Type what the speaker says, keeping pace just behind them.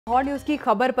Lahore news की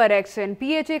खबर पर एक्शन।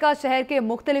 PHA का शहर के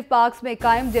मुख्तलिफ पार्क्स में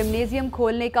कायम जिम्नेजियम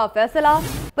खोलने का फैसला।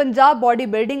 पंजाब बॉडी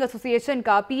बिल्डिंग एसोसिएशन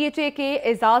का PHA के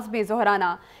एजाज में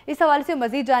जोहराना। इस हवाले से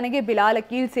मजीद जानेंगे बिलाल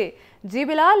अकील से। जी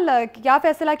बिलाल, क्या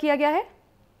फैसला किया गया है?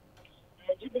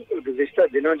 जी बिल्कुल, गुज़िश्ता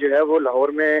दिनों जो है वो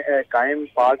लाहौर में कायम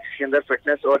पार्क के अंदर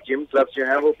फिटनेस और जिम क्लब जो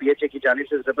है वो PHA की जानिब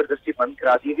से जबरदस्ती बंद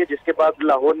करा दिए गए, जिसके बाद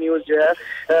लाहौर न्यूज जो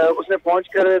है उसने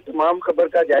पहुंचकर तमाम खबर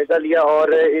का जायजा लिया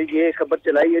और ये खबर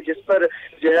चलाई है, जिस पर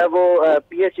जो है वो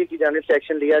PHA की जानिब से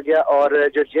एक्शन लिया गया और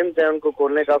जो जिम्स है उनको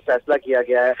खोलने का फैसला किया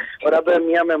गया है। और अब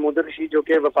मियां महमूद रशीद जो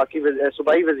कि वफाकी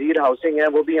सूबाई वजीर हाउसिंग है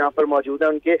वो भी यहाँ पर मौजूद है।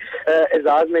 उनके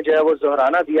एजाज में जो है वो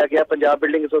जोहराना दिया गया पंजाब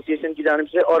बिल्डिंग एसोसिएशन की जानिब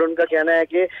से, और उनका कहना है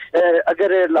कि अगर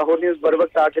लाहौर न्यूज बर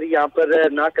वक्त आकर यहाँ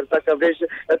पर ना करता कवरेज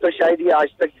तो शायद ये आज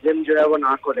तक जिम जो है वो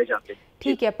ना खोले जाते।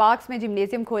 ठीक है, पार्क्स में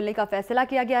जिम्नेजियम खोलने का फैसला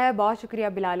किया गया है। बहुत शुक्रिया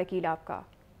बिलाल अकील आपका।